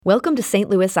Welcome to St.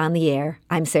 Louis on the Air.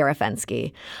 I'm Sarah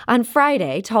Fenske. On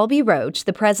Friday, Talby Roach,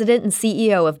 the president and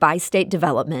CEO of Bi-State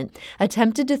Development,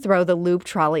 attempted to throw the Loop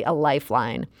Trolley a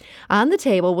lifeline. On the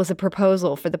table was a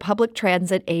proposal for the Public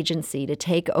Transit Agency to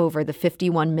take over the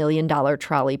 $51 million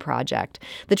trolley project.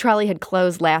 The trolley had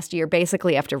closed last year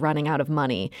basically after running out of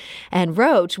money. And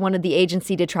Roach wanted the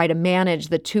agency to try to manage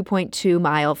the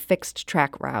 2.2-mile fixed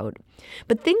track route.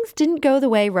 But things didn't go the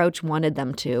way Roach wanted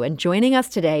them to, and joining us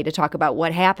today to talk about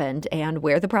what happened and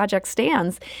where the project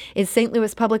stands is St.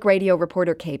 Louis Public Radio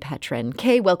reporter Kay Petrin.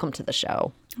 Kay, welcome to the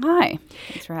show. Hi.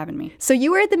 Thanks for having me. So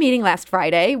you were at the meeting last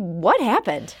Friday. What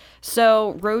happened?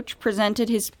 So Roach presented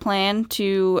his plan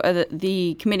to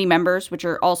the committee members, which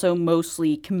are also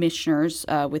mostly commissioners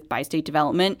with Bi-State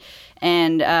Development,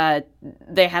 and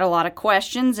they had a lot of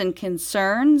questions and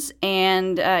concerns,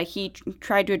 and he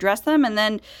tried to address them, and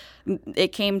then it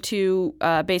came to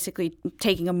basically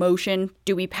taking a motion.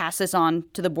 Do we pass this on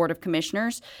to the Board of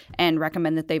Commissioners and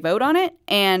recommend that they vote on it?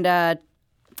 And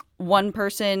one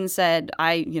person said,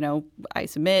 I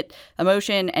submit a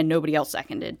motion, and nobody else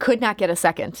seconded. Could not get a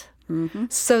second. Mm-hmm.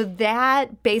 So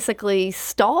that basically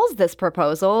stalls this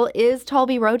proposal. Is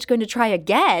Talby Roach going to try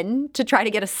again to try to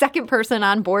get a second person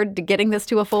on board to getting this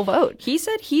to a full vote? He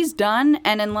said he's done,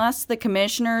 and unless the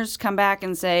commissioners come back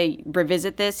and say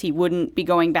revisit this, he wouldn't be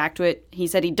going back to it. He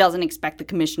said he doesn't expect the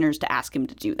commissioners to ask him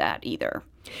to do that either.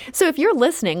 So if you're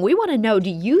listening, we want to know,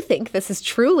 do you think this is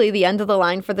truly the end of the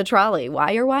line for the trolley?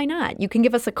 Why or why not? You can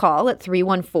give us a call at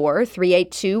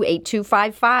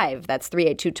 314-382-8255. That's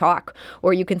 382-TALK.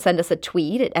 Or you can send us a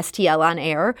tweet at STL on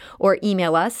air or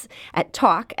email us at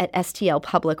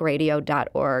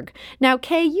talk@stlpublicradio.org. Now,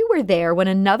 Kay, you were there when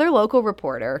another local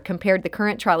reporter compared the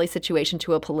current trolley situation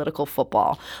to a political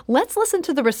football. Let's listen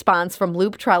to the response from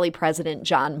Loop Trolley President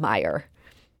John Meyer.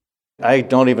 I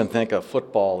don't even think a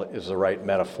football is the right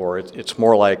metaphor. It's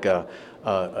more like a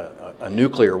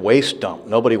nuclear waste dump.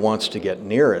 Nobody wants to get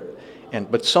near it,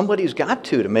 but somebody's got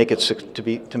to make it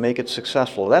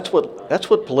successful. That's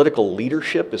what political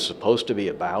leadership is supposed to be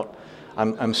about.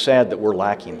 I'm sad that we're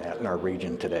lacking that in our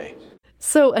region today.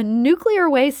 So a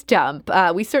nuclear waste dump,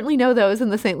 we certainly know those in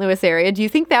the St. Louis area. Do you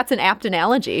think that's an apt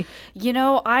analogy? You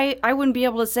know, I wouldn't be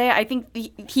able to say. I think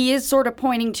he is sort of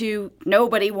pointing to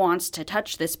nobody wants to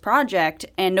touch this project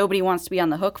and nobody wants to be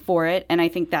on the hook for it. And I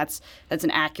think that's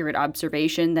an accurate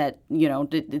observation that, you know,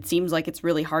 it seems like it's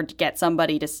really hard to get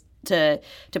somebody to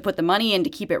put the money in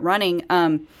to keep it running.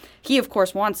 He, of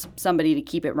course, wants somebody to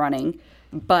keep it running,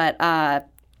 but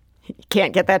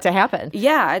can't get that to happen.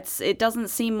 Yeah, it doesn't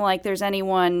seem like there's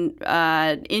anyone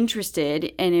interested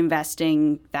in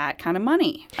investing that kind of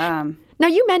money. Now,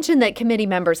 you mentioned that committee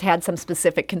members had some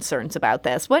specific concerns about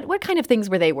this. What kind of things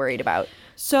were they worried about?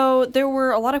 So there were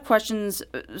a lot of questions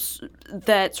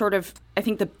that sort of, I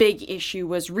think the big issue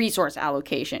was resource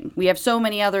allocation. We have so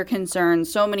many other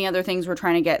concerns, so many other things we're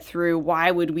trying to get through.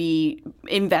 Why would we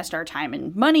invest our time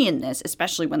and money in this,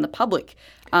 especially when the public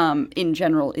in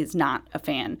general is not a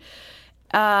fan?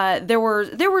 There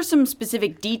were some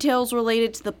specific details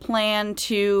related to the plan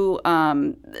to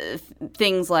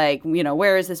things like, you know,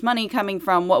 where is this money coming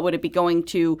from? What would it be going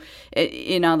to?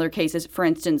 In other cases, for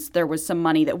instance, there was some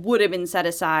money that would have been set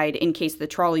aside in case the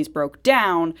trolleys broke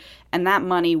down, and that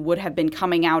money would have been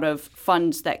coming out of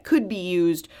funds that could be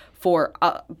used for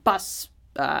bus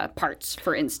parts,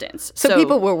 for instance. So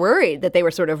people were worried that they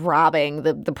were sort of robbing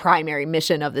the primary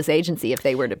mission of this agency if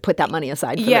they were to put that money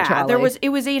aside for the trolley. Yeah, it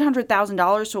was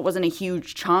 $800,000, so it wasn't a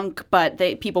huge chunk, but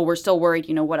people were still worried,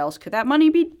 you know, what else could that money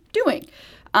be doing?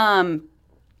 And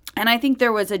I think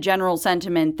there was a general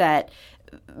sentiment that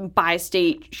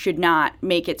Bi-State should not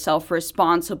make itself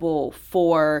responsible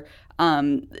for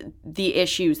the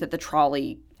issues that the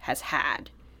trolley has had.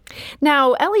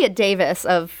 Now, Elliot Davis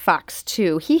of Fox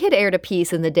 2, he had aired a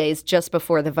piece in the days just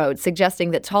before the vote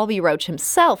suggesting that Talby Roach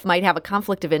himself might have a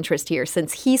conflict of interest here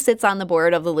since he sits on the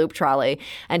board of the Loop Trolley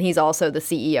and he's also the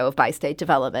CEO of Bi-State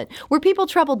Development. Were people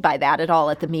troubled by that at all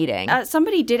at the meeting?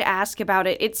 Somebody did ask about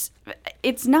it. It's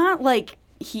not like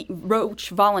Roach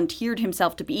volunteered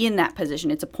himself to be in that position.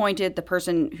 It's appointed. The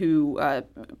person who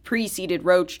preceded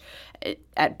Roach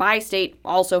at Bi-State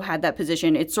also had that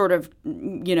position. It's sort of,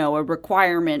 you know, a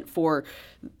requirement for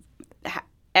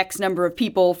X number of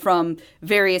people from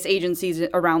various agencies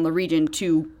around the region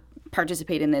to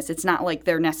participate in this. It's not like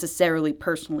they're necessarily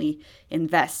personally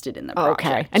invested in the project.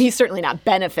 Okay. And he's certainly not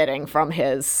benefiting from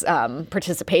his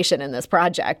participation in this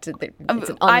project. It's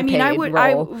an unpaid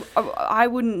role. I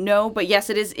wouldn't know, but yes,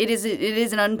 it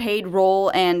is an unpaid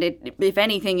role, and if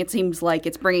anything, it seems like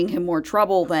it's bringing him more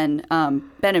trouble than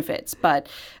benefits. But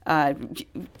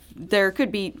there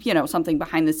could be, something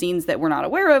behind the scenes that we're not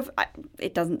aware of.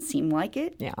 It doesn't seem like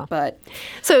it. Yeah. But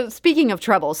so speaking of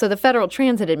trouble, so the Federal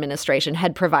Transit Administration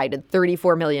had provided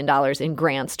 $34 million in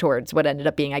grants towards what ended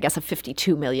up being, I guess, a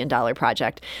 $52 million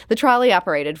project. The trolley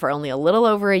operated for only a little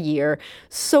over a year.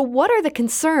 So what are the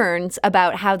concerns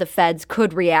about how the feds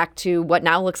could react to what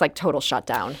now looks like total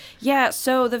shutdown? Yeah,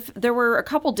 so there were a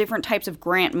couple different types of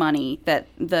grant money that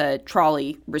the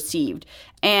trolley received.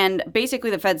 And basically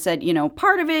the Fed said,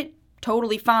 part of it,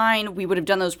 totally fine. We would have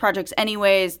done those projects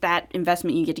anyways. That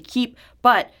investment you get to keep.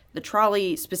 But the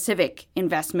trolley-specific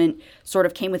investment sort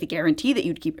of came with a guarantee that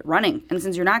you'd keep it running. And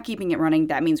since you're not keeping it running,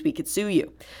 that means we could sue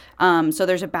you. So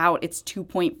there's it's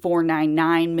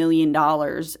 $2.499 million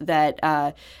that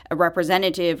a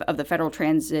representative of the Federal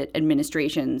Transit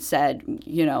Administration said,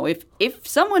 if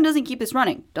someone doesn't keep this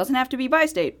running, doesn't have to be by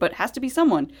state, but has to be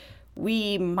someone,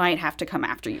 we might have to come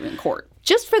after you in court.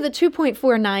 Just for the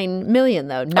 $2.49 million,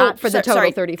 though, not for the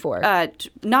total 34.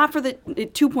 Not for the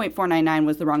 2.499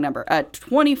 was the wrong number.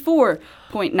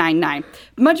 24.99,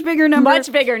 much bigger number.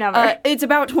 Much bigger number. It's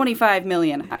about 25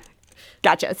 million.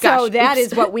 Gotcha. So that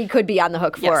is what we could be on the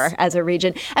hook for Yes. as a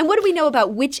region. And what do we know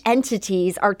about which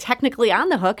entities are technically on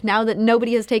the hook now that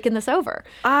nobody has taken this over?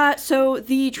 So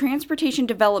the Transportation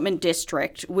Development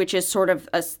District, which is sort of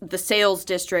the sales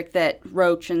district that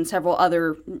Roach and several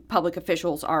other public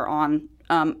officials are on,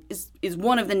 is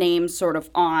one of the names sort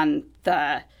of on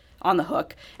the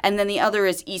hook. And then the other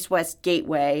is East West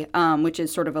Gateway, which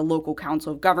is sort of a local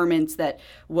council of governments that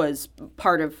was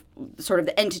part of sort of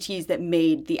the entities that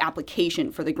made the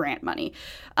application for the grant money.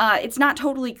 It's not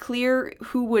totally clear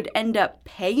who would end up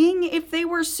paying if they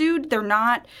were sued. They're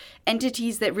not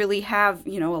entities that really have,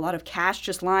 a lot of cash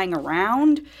just lying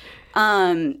around.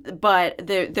 But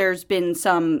there's been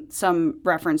some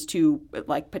reference to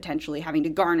like potentially having to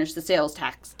garnish the sales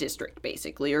tax district,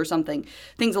 basically, or something,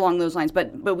 things along those lines.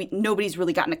 But nobody's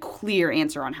really gotten a clear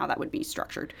answer on how that would be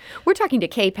structured. We're talking to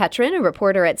Kay Petrin, a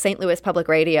reporter at St. Louis Public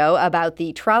Radio, about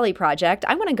the trolley project.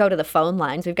 I want to go to the phone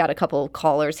lines. We've got a couple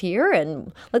callers here,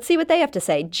 and let's see what they have to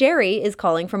say. Jerry is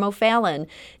calling from O'Fallon.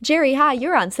 Jerry, hi,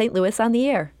 you're on St. Louis on the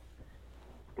Air.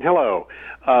 Hello.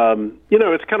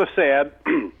 It's kind of sad.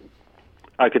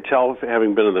 I could tell,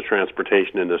 having been in the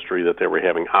transportation industry, that they were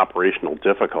having operational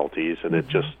difficulties, and it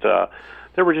just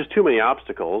there were just too many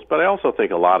obstacles. But I also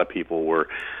think a lot of people were,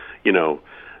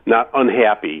 not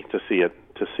unhappy to see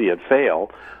it fail.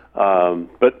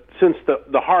 But since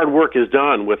the hard work is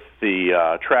done with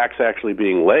the tracks actually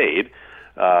being laid,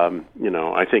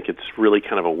 I think it's really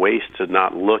kind of a waste to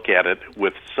not look at it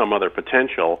with some other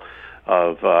potential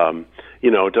of.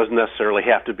 It doesn't necessarily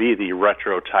have to be the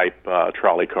retro-type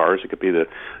trolley cars. It could be the,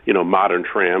 modern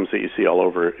trams that you see all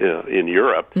over in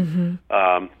Europe.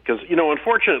 Because,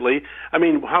 unfortunately,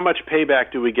 how much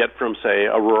payback do we get from, say,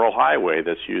 a rural highway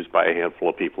that's used by a handful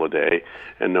of people a day,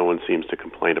 and no one seems to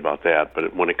complain about that.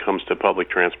 But when it comes to public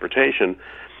transportation,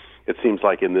 it seems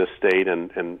like in this state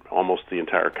and almost the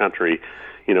entire country,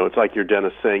 it's like your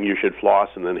dentist saying you should floss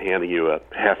and then handing you a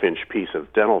half-inch piece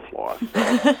of dental floss. So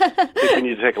I think we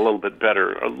need to take a little bit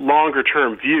a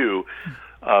longer-term view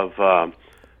of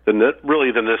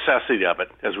really the necessity of it,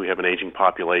 as we have an aging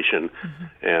population,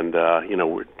 and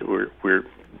we're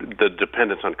the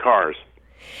dependence on cars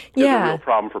is a real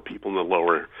problem for people in the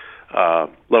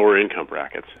lower income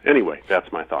brackets. Anyway,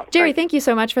 that's my thought. Jerry, thank you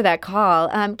so much for that call.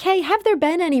 Kay, have there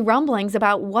been any rumblings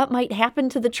about what might happen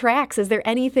to the tracks? Is there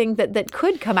anything that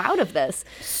could come out of this?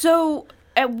 So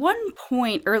at one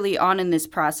point early on in this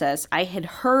process, I had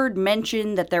heard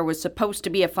mention that there was supposed to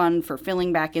be a fund for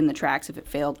filling back in the tracks if it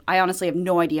failed. I honestly have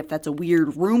no idea if that's a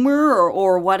weird rumor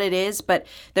or what it is, but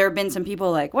there have been some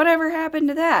people like, whatever happened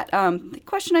to that? The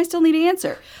question I still need to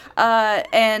answer.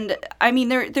 And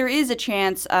there is a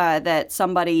chance that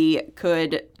somebody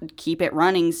could keep it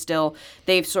running still.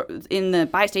 In the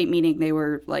bi-state meeting, they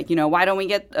were like, why don't we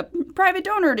get a private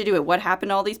donor to do it? What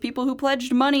happened to all these people who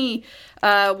pledged money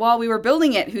while we were building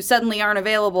it, who suddenly aren't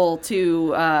available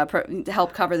to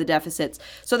help cover the deficits?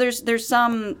 So there's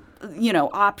some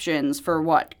options for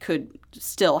what could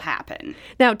still happen.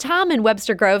 Now, Tom in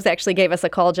Webster Groves actually gave us a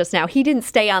call just now. He didn't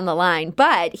stay on the line,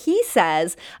 but he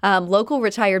says local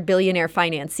retired billionaire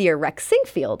financier Rex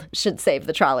Sinkfield should save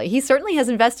the trolley. He certainly has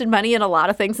invested money in a lot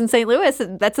of things in St. Louis.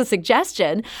 That's a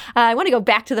suggestion. I want to go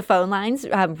back to the phone lines.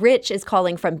 Rich is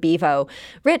calling from Bevo.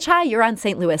 Rich, hi, you're on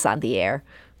St. Louis on the Air.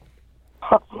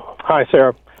 Hi,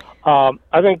 Sarah.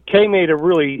 I think Kay made a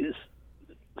really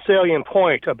salient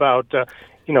point about,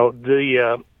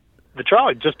 the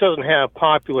trolley just doesn't have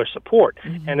popular support.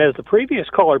 Mm-hmm. And as the previous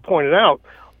caller pointed out,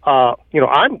 I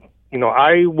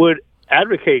would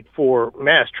advocate for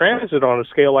mass transit on a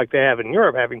scale like they have in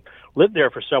Europe, having lived there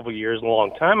for several years, a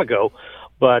long time ago.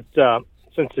 But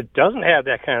since it doesn't have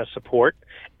that kind of support,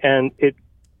 and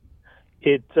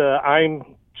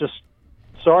I'm just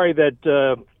sorry that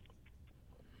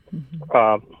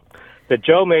that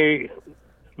Joe made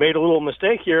a little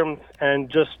mistake here and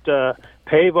just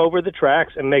pave over the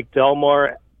tracks and make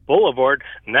Delmar Boulevard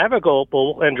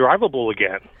navigable and drivable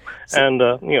again. And,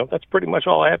 that's pretty much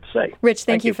all I have to say. Rich,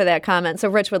 thank you for that comment. So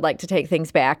Rich would like to take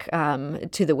things back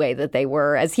to the way that they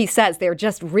were. As he says, there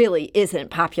just really isn't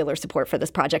popular support for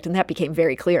this project, and that became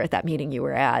very clear at that meeting you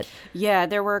were at. Yeah,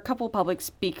 there were a couple public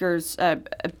speakers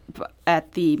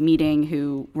at the meeting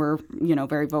who were,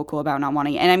 very vocal about not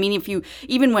wanting it. And I mean,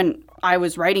 even when I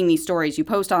was writing these stories, you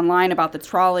post online about the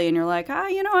trolley and you're like,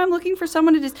 I'm looking for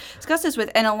someone to discuss this with.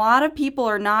 And a lot of people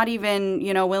are not even,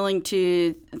 willing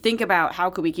to think about how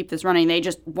could we keep this running. They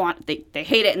just they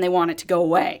hate it and they want it to go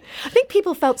away. I think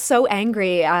people felt so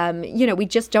angry. We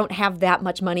just don't have that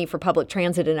much money for public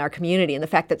transit in our community. And the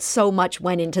fact that so much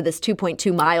went into this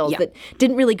 2.2 miles that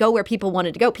didn't really go where people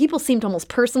wanted to go. People seemed almost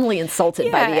personally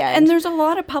insulted by the end. And there's a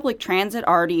lot of public transit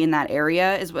already in that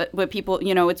area is what people,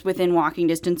 it's within walking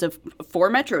distance of 4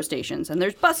 metro stations, and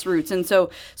there's bus routes. And so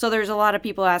there's a lot of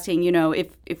people asking,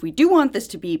 if we do want this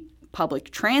to be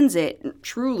public transit,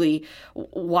 truly,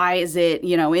 why is it,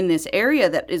 in this area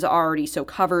that is already so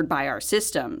covered by our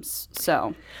systems?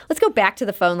 So let's go back to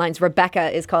the phone lines. Rebecca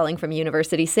is calling from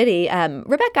University City.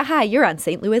 Rebecca, hi, you're on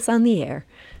St. Louis on the Air.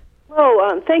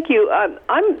 Oh, thank you.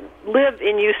 I live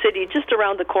in U City, just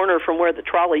around the corner from where the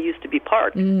trolley used to be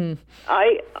parked.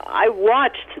 I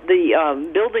watched the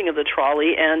building of the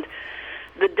trolley and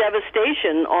the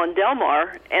devastation on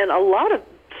Delmar, and a lot of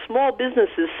small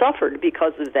businesses suffered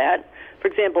because of that. For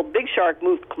example, Big Shark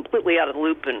moved completely out of the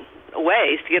loop and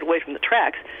away to get away from the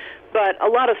tracks. But a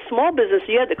lot of small businesses,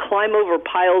 you had to climb over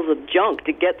piles of junk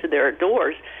to get to their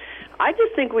doors. I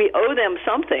just think we owe them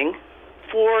something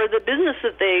for the business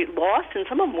that they lost, and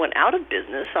some of them went out of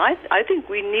business. I think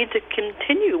we need to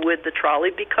continue with the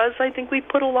trolley because I think we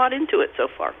put a lot into it so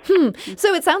far.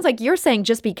 So it sounds like you're saying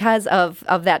just because of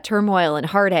that turmoil and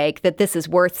heartache that this is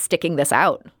worth sticking this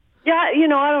out. Yeah,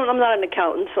 I'm not an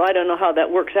accountant, so I don't know how that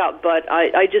works out, but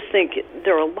I just think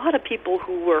there are a lot of people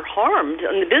who were harmed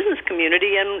in the business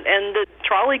community, and the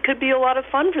trolley could be a lot of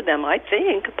fun for them, I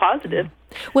think, positive.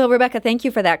 Well, Rebecca, thank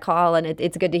you for that call, and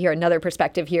it's good to hear another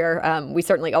perspective here. We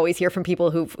certainly always hear from people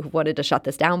who wanted to shut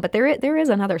this down, but there is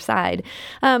another side.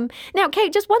 Now,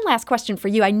 Kate, just one last question for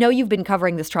you. I know you've been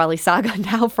covering this trolley saga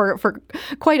now for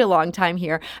quite a long time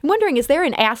here. I'm wondering, is there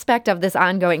an aspect of this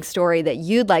ongoing story that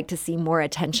you'd like to see more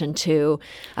attention to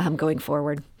going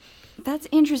forward? That's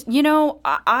interesting.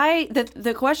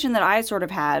 The question that I sort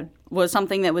of had was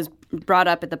something that was brought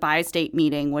up at the Bi-State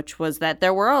meeting, which was that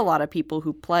there were a lot of people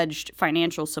who pledged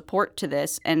financial support to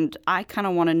this. And I kind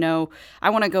of want to know, I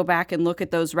want to go back and look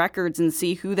at those records and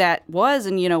see who that was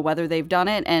and, whether they've done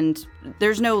it. And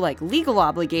there's no legal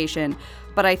obligation,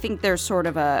 but I think there's sort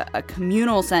of a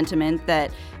communal sentiment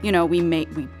that,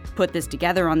 we put this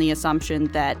together on the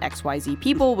assumption that XYZ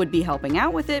people would be helping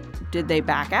out with it. Did they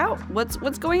back out? What's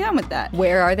going on with that?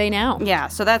 Where are they now? Yeah,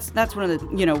 so that's one of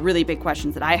the really big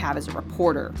questions that I have as a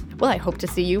reporter. Well, I hope to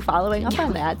see you following up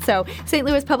on that. So, St.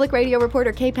 Louis Public Radio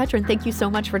reporter Kay Petrin, thank you so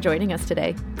much for joining us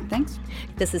today. Thanks.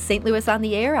 This is St. Louis on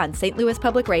the Air on St. Louis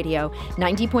Public Radio,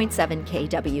 90.7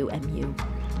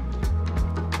 KWMU.